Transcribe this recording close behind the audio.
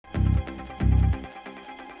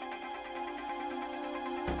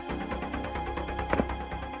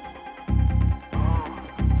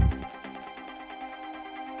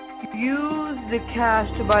Use the cash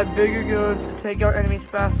to buy bigger guns to take out enemies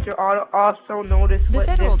faster. Also notice The what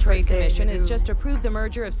Federal this Trade pertains Commission has to. just approved the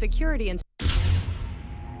merger of security and...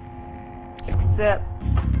 Except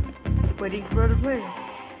waiting for other players.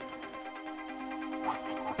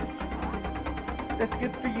 That's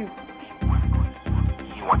good for you.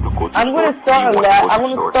 I'm gonna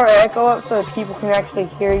start echo up so that people can actually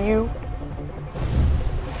hear you.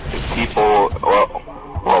 People,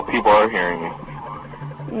 well, people are hearing me.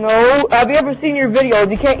 No, have you ever seen your videos?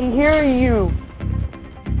 You can't hear you.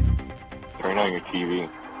 Turn on your TV.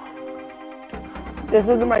 This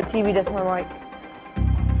isn't my TV, that's my mic.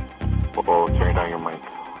 Oh, turn on your mic.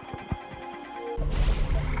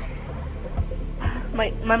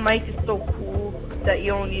 My mic is so cool that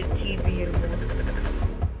you don't need a TV anymore.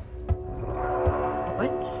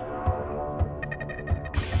 What?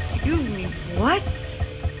 Excuse me, what?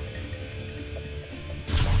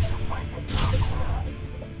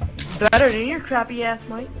 Better than your crappy ass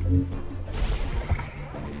mic.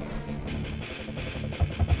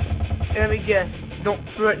 Let me guess, don't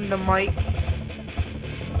threaten the mic.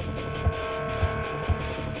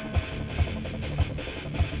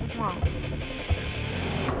 Come on.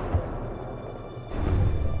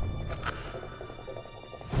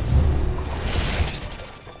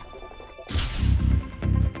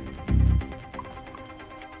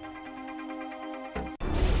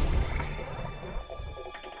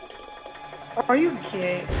 Are you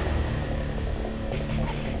gay?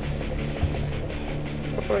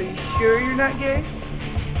 Are you sure you're not gay?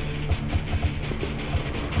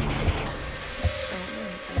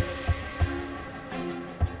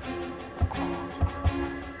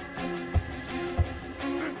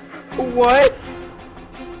 What?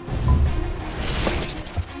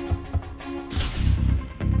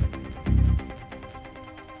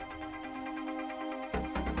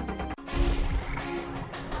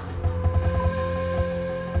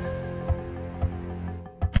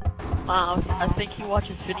 Wow, I think he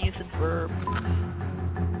watches Phineas and Ferb.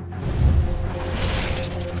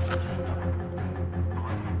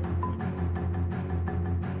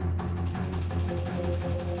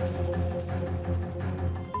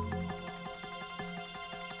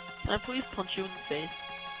 Can I please punch you in the face?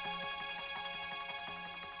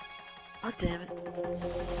 God damn it.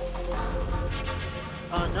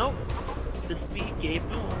 Nope. This is me, Gabe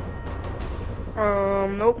Newell.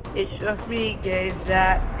 Nope. It's just me, Gabe,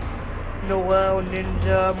 Zach, Noel,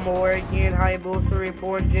 Ninja, Morgan, Hayabusa,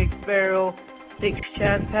 Reborn, Jake Sparrow,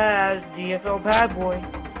 6chan Paz, GFL Bad Boy.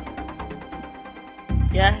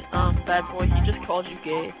 Yeah, Bad Boy, he just called you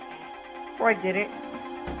gay. Or I didn't.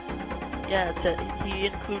 Yeah, it said he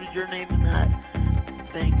included your name in that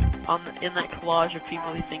thing, in that collage of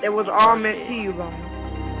people he thinks It was you all are meant gay. to you, Ron.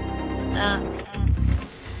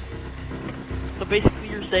 So basically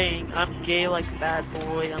you're saying, I'm gay like Bad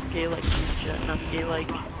Boy, I'm gay like Ninja, and I'm gay like...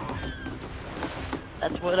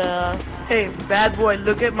 That's what, Hey, Bad Boy,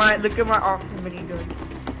 look at my awesome minigun.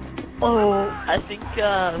 Oh, I think,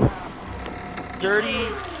 Dirty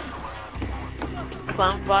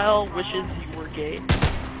Clownvile wishes you were gay.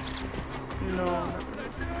 No.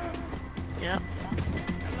 Yeah.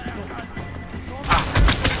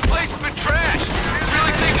 Place been trashed. You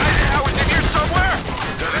really think I was in here somewhere?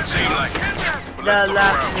 Doesn't seem like it. But let's look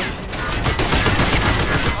around.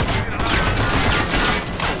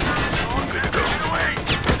 Good to go.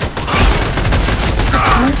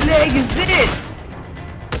 Whose leg is this?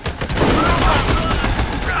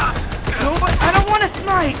 No, I don't want to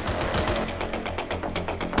snipe.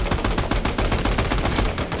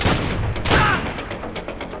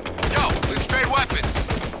 Yo, let's trade weapons.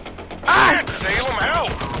 Ah! Shit, Salem,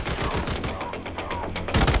 help!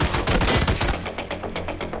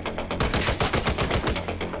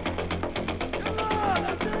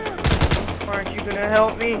 Aren't you gonna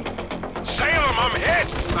help me? Salem, I'm hit!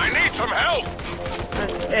 I need some help!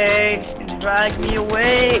 Hey, drag me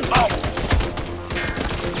away. Oh!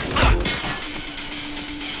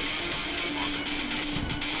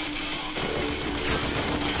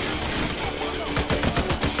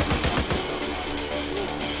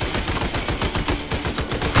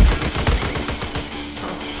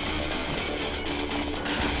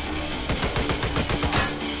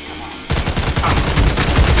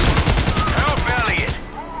 Help, Elliot!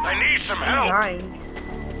 I need some help! Dying.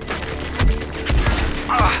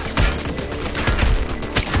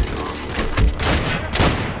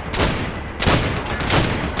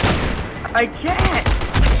 I can't.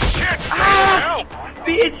 Shit, Salem, help!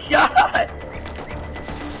 Being shot.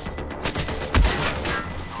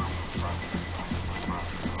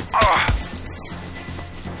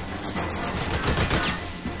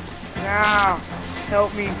 Now,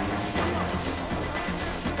 help me.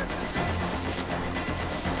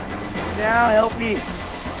 now, help me.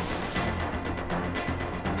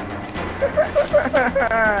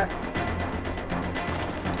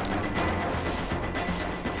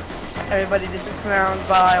 Everybody, this is Clown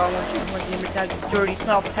by on one game attack Dirty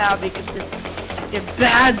Self Havoc. If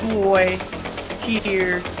bad boy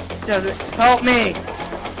here doesn't help me.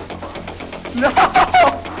 No!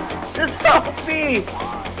 Just help me!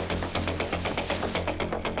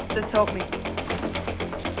 Just help me.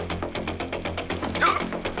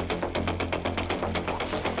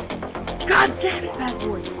 God damn it, bad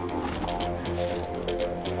boy!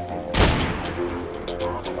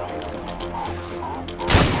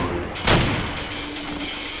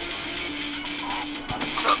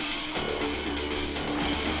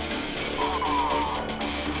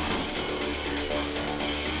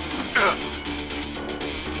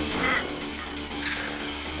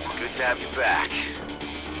 It's good to have you back.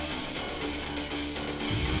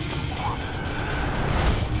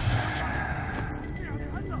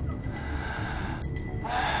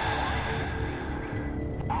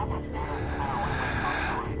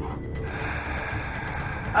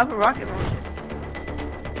 I have a rocket launcher.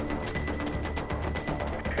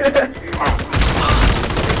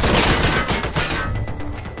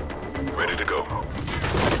 Ready to go.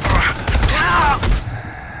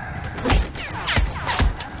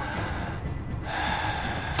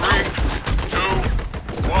 3,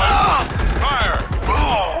 2, 1, fire!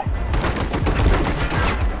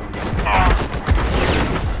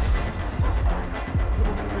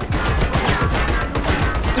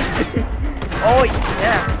 Oh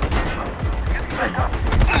yeah!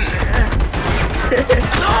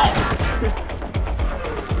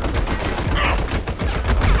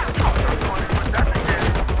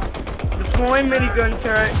 Deploying minigun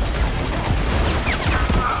turret.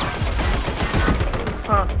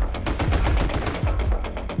 Huh.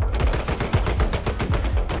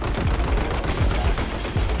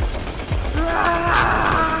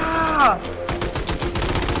 Ah!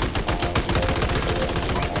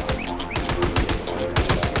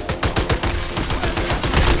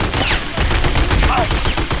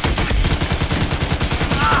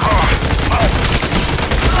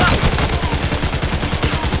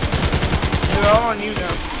 They're all on you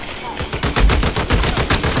now.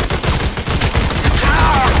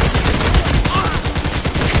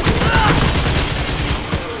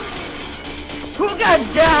 Who got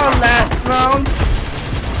down last round?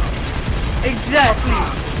 Exactly.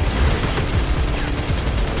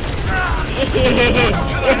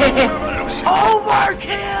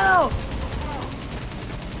 Overkill!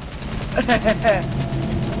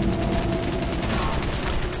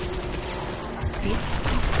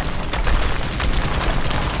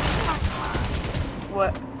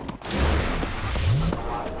 What?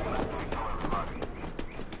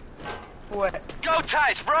 What? Go,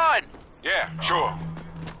 Tice, run! Yeah, sure.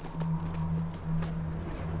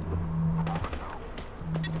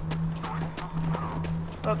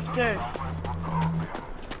 Upstairs.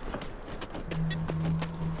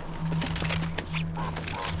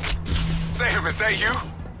 Sam, is that you?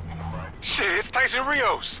 Shit, it's Tyson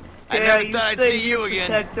Rios. I never thought I'd see you again.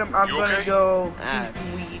 Protect them. I'm You gonna okay? go Ah. eat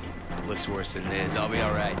some weed. Looks worse than it is. I'll be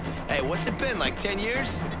all right. Hey, what's it been? Like 10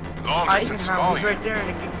 years? Longer since Eisenhower was Somalia. right there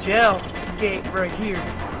in the jail gate right here.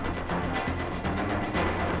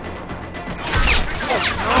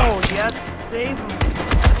 Oh no, you have to save him.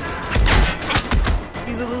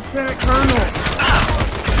 He's a lieutenant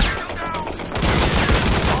colonel.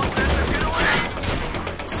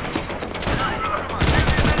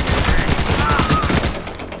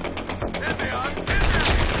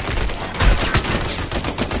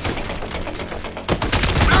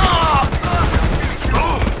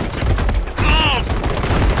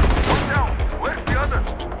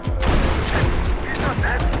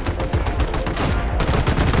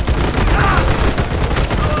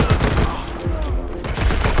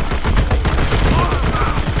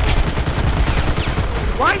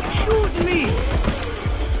 Why shoot me?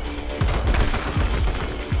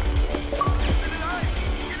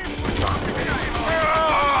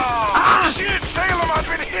 Ah! Shit, Salem, I've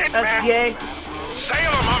been hit, That's man. gay.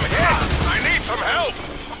 Salem, I'm hit. I need some help.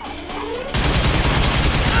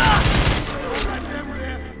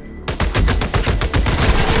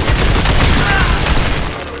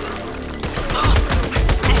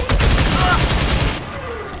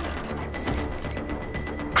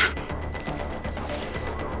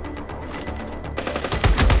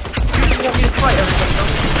 You want me to fight everybody,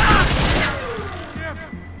 don't you?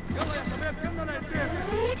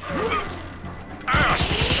 Ah,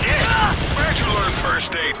 shit. Where'd you learn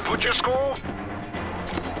first aid? Butcher school?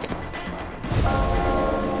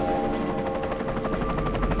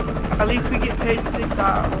 At least we get paid 6,000.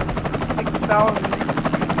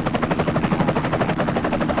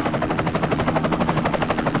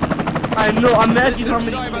 I know. Imagine how many.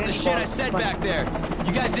 Sorry about the shit I said back there.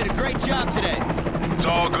 You guys did a great job today. It's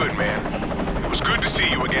all good, man. It was good to see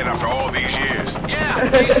you again after all these years. Yeah,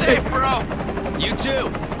 be safe, bro. You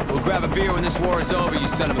too. We'll grab a beer when this war is over, you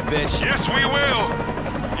son of a bitch. Yes, we will.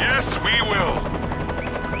 Yes, we will.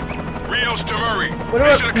 Rios to Murray. What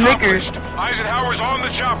about Mission Snickers? accomplished. Eisenhower's on the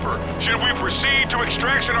chopper. Should we proceed to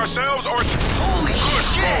extraction ourselves or... Holy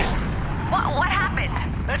shit! What happened?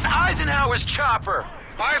 That's Eisenhower's chopper.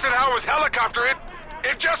 Eisenhower's helicopter,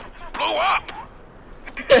 it just blew up.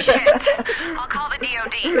 Shit. I'll call the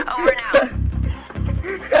DOD. Over and out.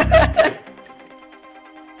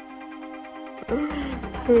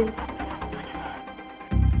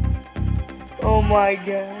 Oh my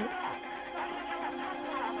god.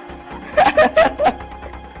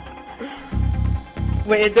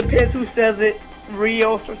 Wait, it depends who says it.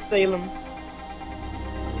 Rios or Salem.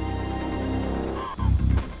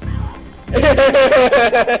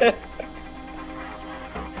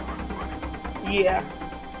 Yeah.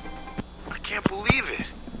 I can't believe it.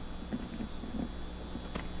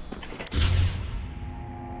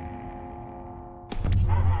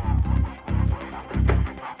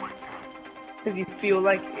 Because you feel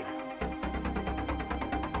like it.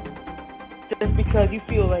 Just because you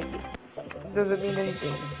feel like it doesn't mean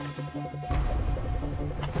anything.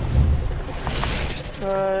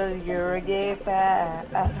 Cause you're a gay fat.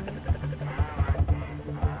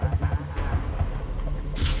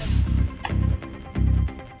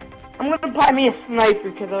 I'm gonna buy me a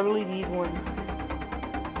sniper because I really need one.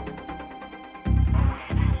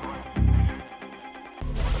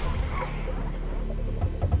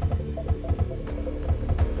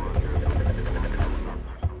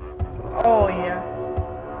 Oh yeah.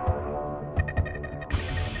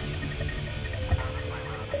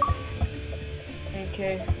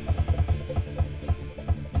 Okay.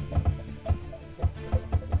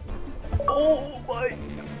 Oh my.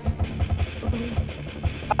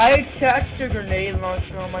 I attached a grenade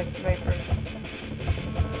launcher on my sniper.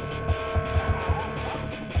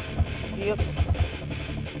 Yep.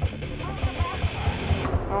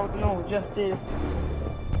 Oh no, just this.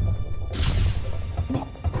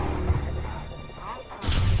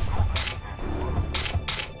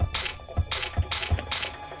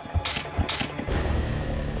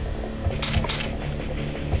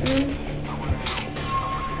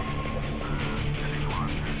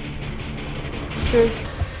 Okay.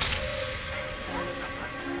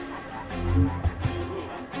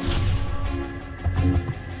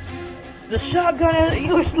 The shotgun is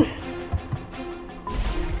useless.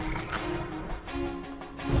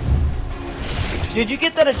 Did you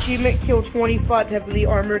get that achievement? Kill 25 heavily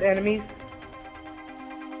armored enemies.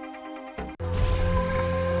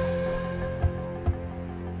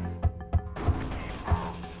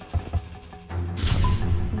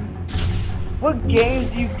 What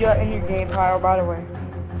games do you got in your game pile, by the way?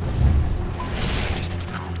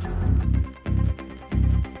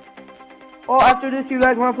 Oh, after this, you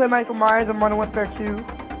guys want to play Michael Myers and Modern Warfare 2?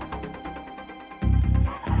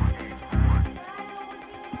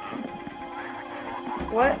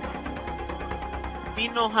 What? We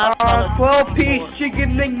know how to 12-piece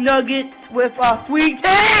chicken McNuggets with a sweet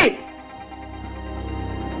tea!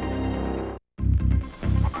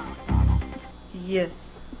 Yes.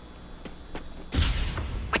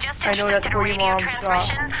 We just I know that's intercepted a where your radio mom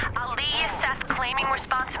transmission. Ali is Seth claiming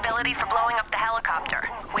responsibility for blowing up the helicopter.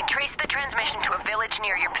 We traced the transmission to a village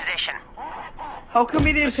near your position. How come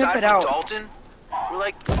he didn't pimp it out? Dalton, we're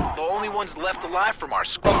like the only ones left alive from our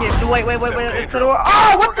squad. Okay, so wait, it's the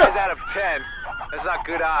oh, what Four guys the? out of 10. That's not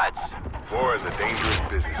good odds. War is a dangerous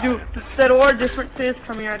business. Dude, Fedor differences.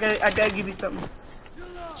 Come here, I gotta give you something.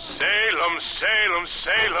 Salem, Salem,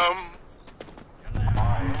 Salem.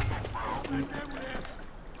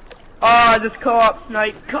 This co-op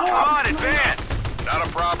snipe. Come on, advance! Not a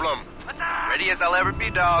problem. Ready as I'll ever be,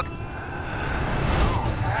 dog.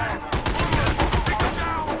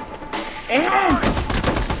 And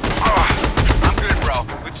I'm good, bro.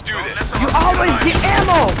 Let's do this. you always get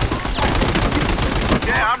ammo.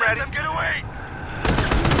 Yeah, I'm ready. Get away!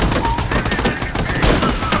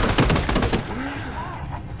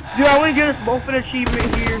 Dude, I want to get us both an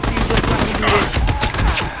achievement here. See if let's let me do this.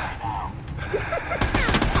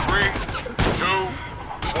 3, 2,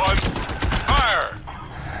 1, fire!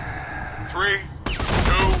 3,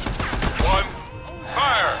 2, 1,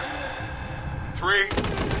 fire! 3,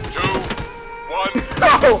 2, 1,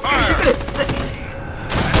 No! fire!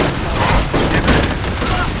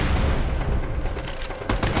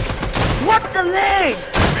 What the leg?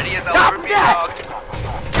 Ready as I'll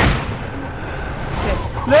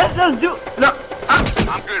Let's just do. No.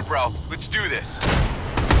 I'm good, bro. Let's do this.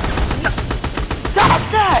 Stop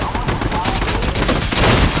that!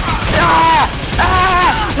 Ah!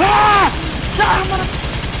 Ah! Ah! Stop!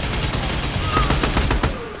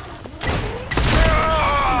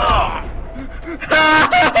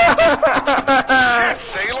 Shit,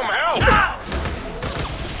 Salem, help!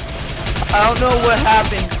 I don't know what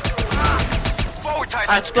happened. Forward, Tyson,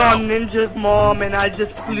 I let's saw go. Ninja's mom and I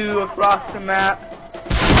just flew across the map.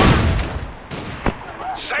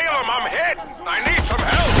 Salem, I'm hit! I need some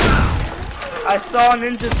help! I saw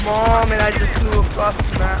Ninja's mom and I just flew across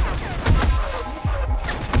the map.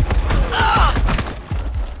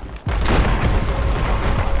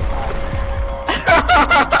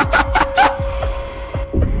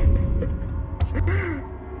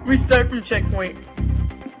 Restart from checkpoint.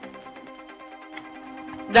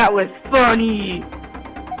 That was funny.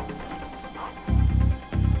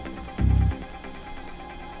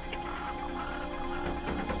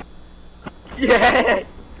 Yeah.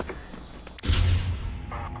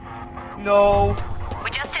 No.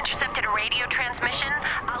 We just intercepted a radio transmission.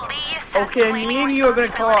 Ali says Okay, claiming me and you are gonna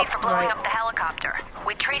responsibility co-op for blowing tonight. up the helicopter.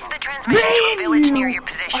 We traced the Me transmission to a village and near you your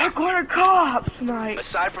position. are gonna co-op tonight.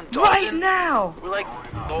 Aside from Right Dalton, now. we're like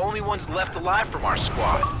the only ones left alive from our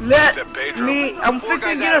squad. Let Is it Pedro? me. I'm Four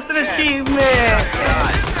fixing to guys get out us of an 10. achievement.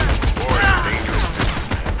 War is a dangerous business.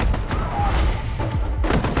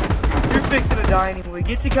 You're fixing to die anyway.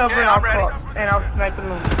 Get your cover Yeah, I'm and I'll ready. and I'll snipe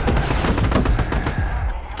alone.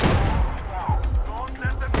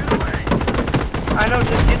 I know,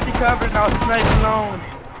 just get your cover and I'll snipe alone.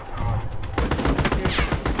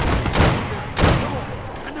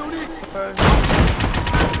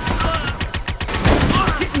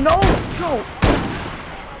 No, go.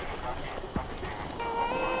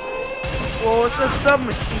 Well, it's a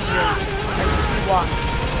submachine gun. Watch.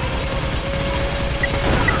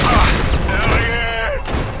 Hell yeah!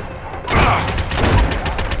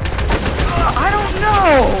 I don't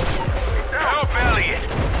know. Help, Elliot!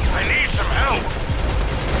 I need some help!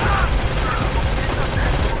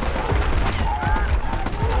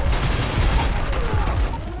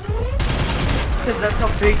 Because that's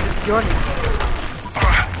how big this gun is.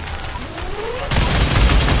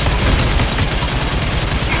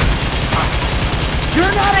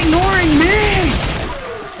 You're not ignoring me!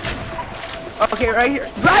 Okay, right here.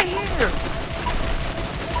 Right here!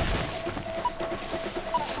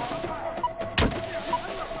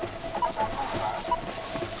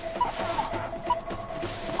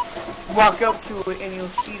 Walk up to it and you'll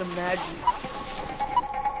see the magic.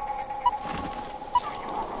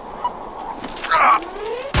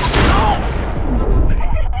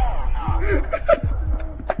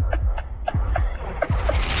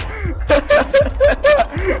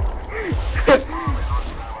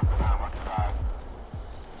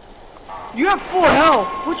 You have 4 health.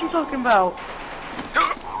 What you talking about?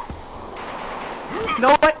 You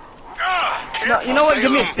know what? No, you know what?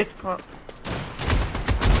 Give me a fist pump.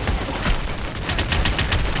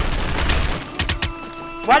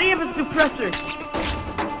 Why do you have a suppressor?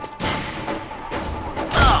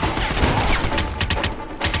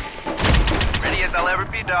 Ready as I'll ever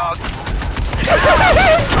be, dog.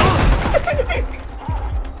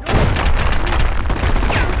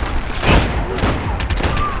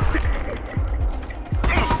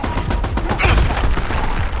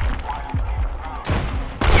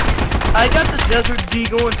 I got the Desert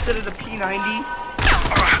Deagle instead of the P90.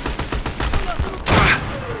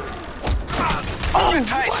 Oh,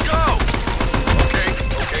 Tice, go!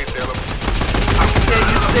 Okay, Salem. okay,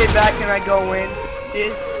 you stay back and I go in.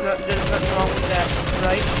 There's nothing wrong with that,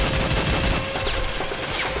 right?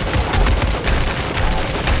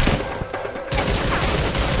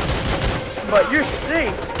 But you're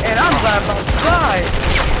safe, and I'm glad about to die.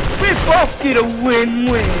 We both get a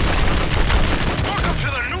win-win. Welcome to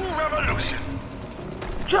the new revolution.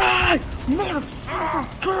 Die,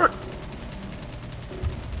 motherfucker!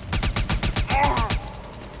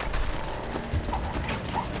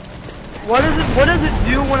 What does it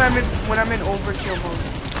do when I'm in overkill mode?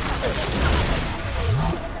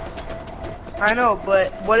 I know,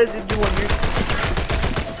 but what does it do when you're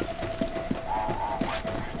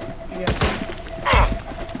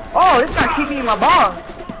Oh, it's not keeping in my bar.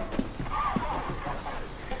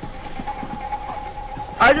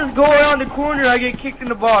 I just go around the corner, I get kicked in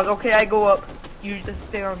the balls. Okay, I go up. You just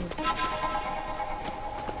stay on me.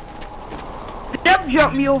 Step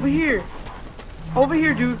jump me over here. Over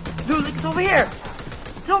here, dude. Dude, look, it's over here.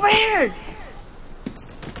 It's over here.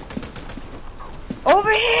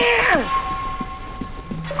 Over here.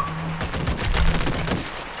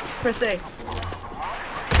 Press A.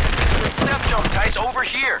 step jump, Tice, over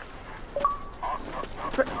here.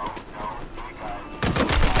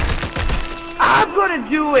 I'm gonna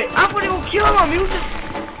do it. I'm gonna go kill him. He was just...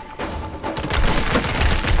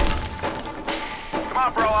 Come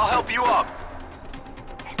on, bro, I'll help you up.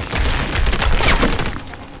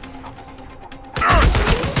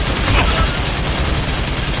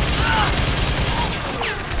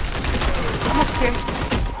 I'm okay.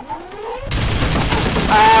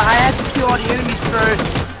 I have to kill all the enemies first.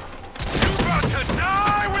 You got to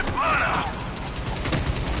die with honor!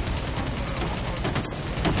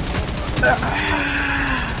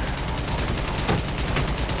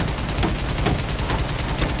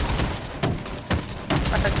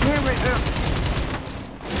 I can't right now.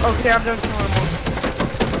 Okay, I'm done killing them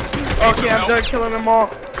all. Okay, I'm done killing them all.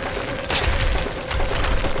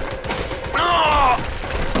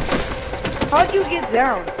 How'd you get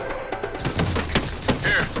down?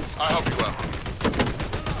 Here, I'll help you out.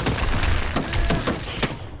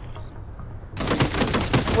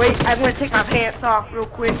 Wait, I'm gonna take my pants off real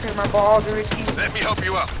quick because my balls are itchy. Let me help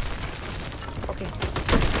you out. Okay.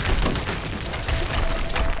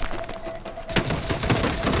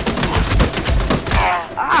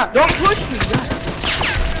 Ah, don't push me!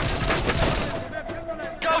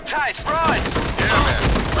 Go, Tice, run! Yeah, man.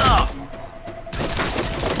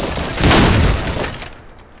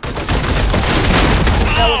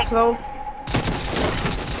 That was close.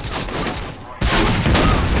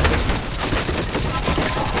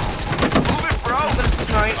 Move it, bro!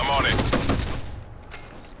 Nice. I'm on it.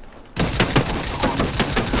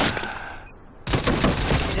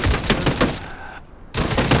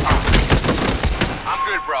 I'm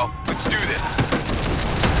good, bro. Let's do this.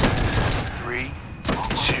 3,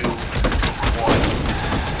 2, 1.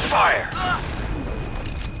 Fire!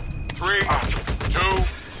 3, 2,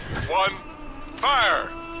 1, fire!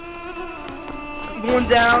 I'm going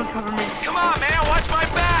down, cover me. Come on, man, watch my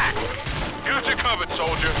back! Got you covered,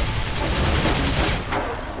 soldier.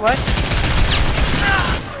 What?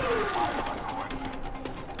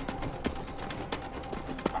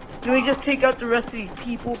 Do we just take out the rest of these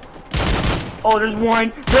people? Oh, there's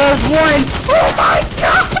one! There's one! Oh my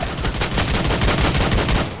god!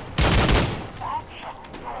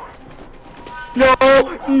 No!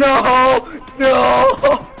 No!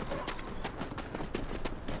 No!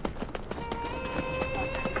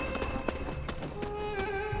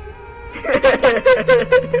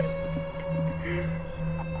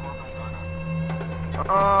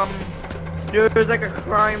 There's like a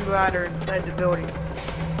crime ladder inside the building.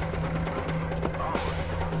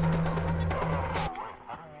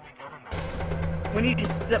 We need to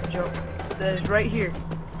step jump. That is right here.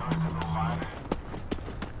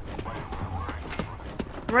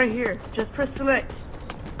 Right here. Just press select.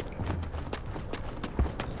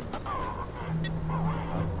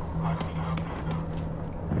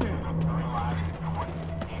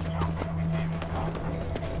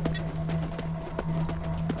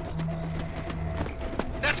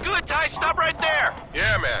 That's good, Tice, stop right there!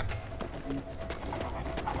 Yeah, man.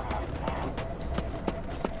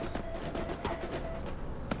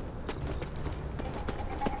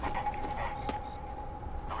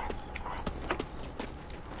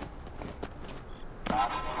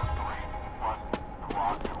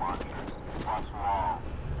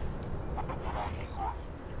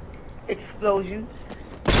 Explosion.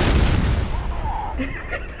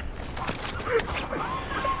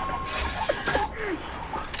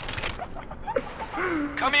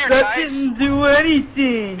 Come here, That Tice! didn't do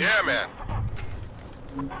anything. Yeah, man.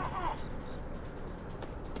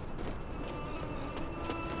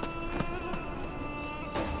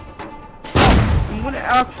 I'm gonna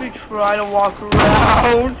actually try to walk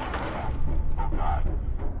around.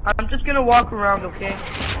 I'm just gonna walk around, okay?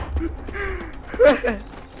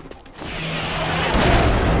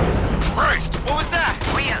 Christ! What was that?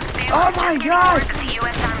 Rio, stay Oh alert. my Just getting God! word that the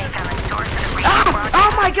U.S. Army found a source of the Ah! Rio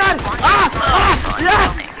Oh my god! Ah!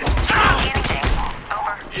 Anything?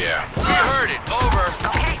 Over. Yeah. We heard it, over.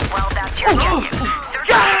 Okay, well, that's your objective. Search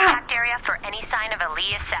the Yeah! impact area for any sign of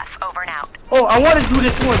Elias Seth. Over and out. Oh, I want to do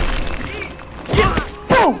this one. Yeah.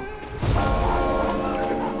 Boom!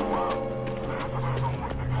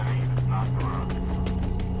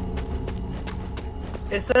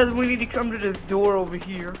 It says we need to come to this door over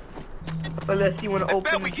here. Unless you want to I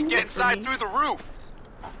open bet the we door can get for inside me. through the roof.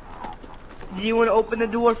 Do you want to open the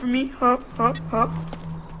door for me? Huh? Huh? Huh?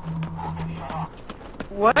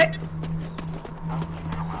 What?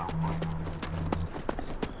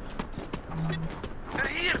 They're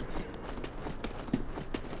here.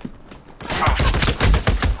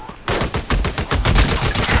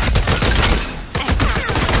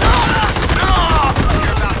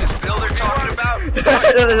 Hear about this builder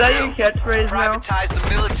that your catchphrase now? Privatize the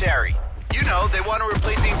military. You know, they want to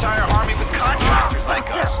replace the entire army with contractors like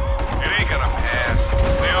us. It ain't gonna pass.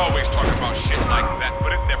 They always talk about shit like that,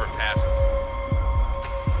 but it never passes.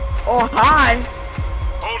 Oh, hi!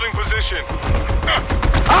 Holding position.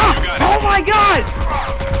 Ah! You got it. Oh my god!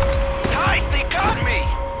 Guys, they got me!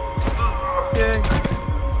 Okay.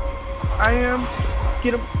 I am.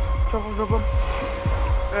 Get him. Drop him.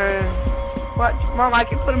 And watch. Mom, I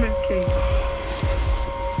can put him in the cage.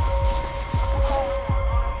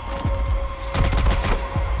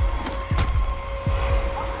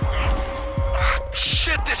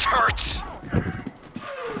 Shit, this hurts!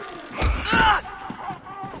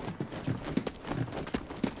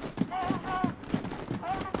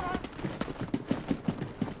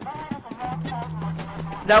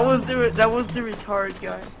 That was the retard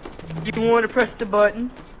guy. You want to press the button?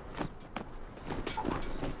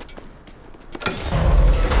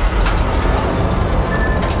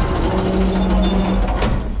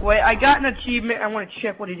 Wait, I got an achievement. I want to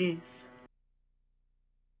check what it is.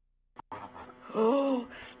 Oh,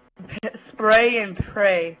 spray and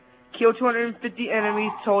pray. Kill 250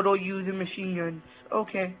 enemies total using machine guns.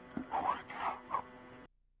 Okay.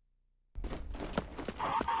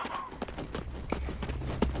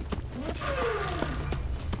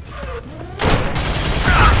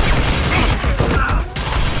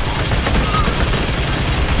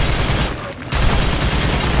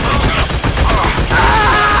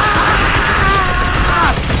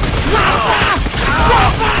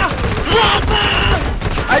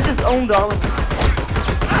 I just owned all of them.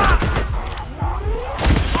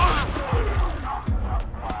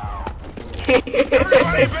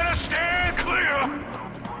 Everybody better stand clear!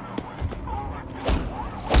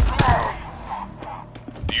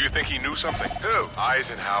 Do you think he knew something? Who?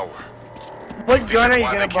 Eisenhower. What gun are you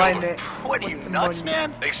Why gonna they buy, killed him? Nick? What are you, nuts,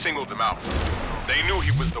 man? They singled him out. They knew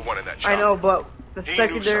he was the one in that shop. I know, but the He knew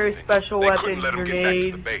secondary something. special They weapon, couldn't let him get back to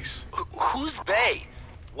the grenade. base. Who's they?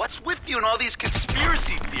 What's with you and all these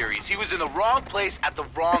conspiracy theories? He was in the wrong place at the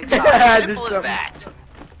wrong time. Simple as that.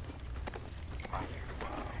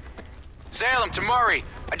 Salem to Murray.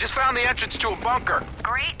 I just found the entrance to a bunker.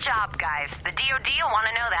 Great job, guys. The DOD will want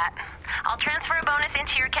to know that. I'll transfer a bonus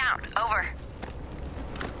into your account. Over.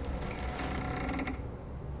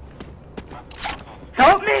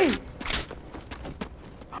 Help me!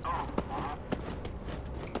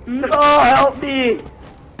 No, help me!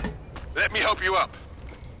 Let me help you up.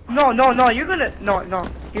 No, you're gonna,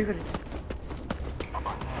 you're gonna.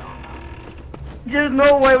 There's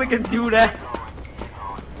no way we can do that.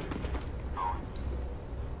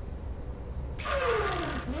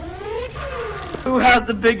 Who has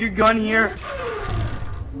the bigger gun here?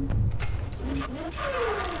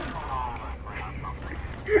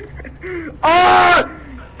 Oh!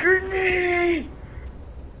 Grenade!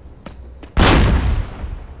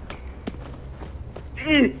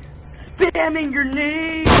 Spamming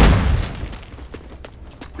grenade!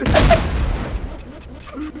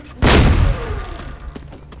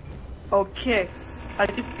 Okay, I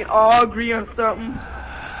think we can all agree on something.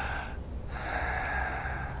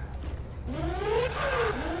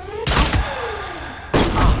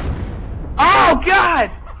 Oh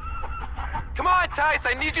God! Come on, Tice.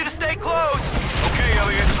 I need you to stay close. Okay,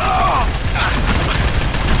 Elliot.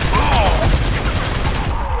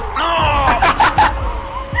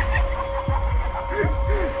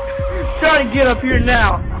 Trying to get up here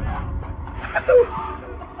now.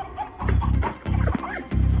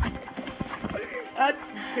 That's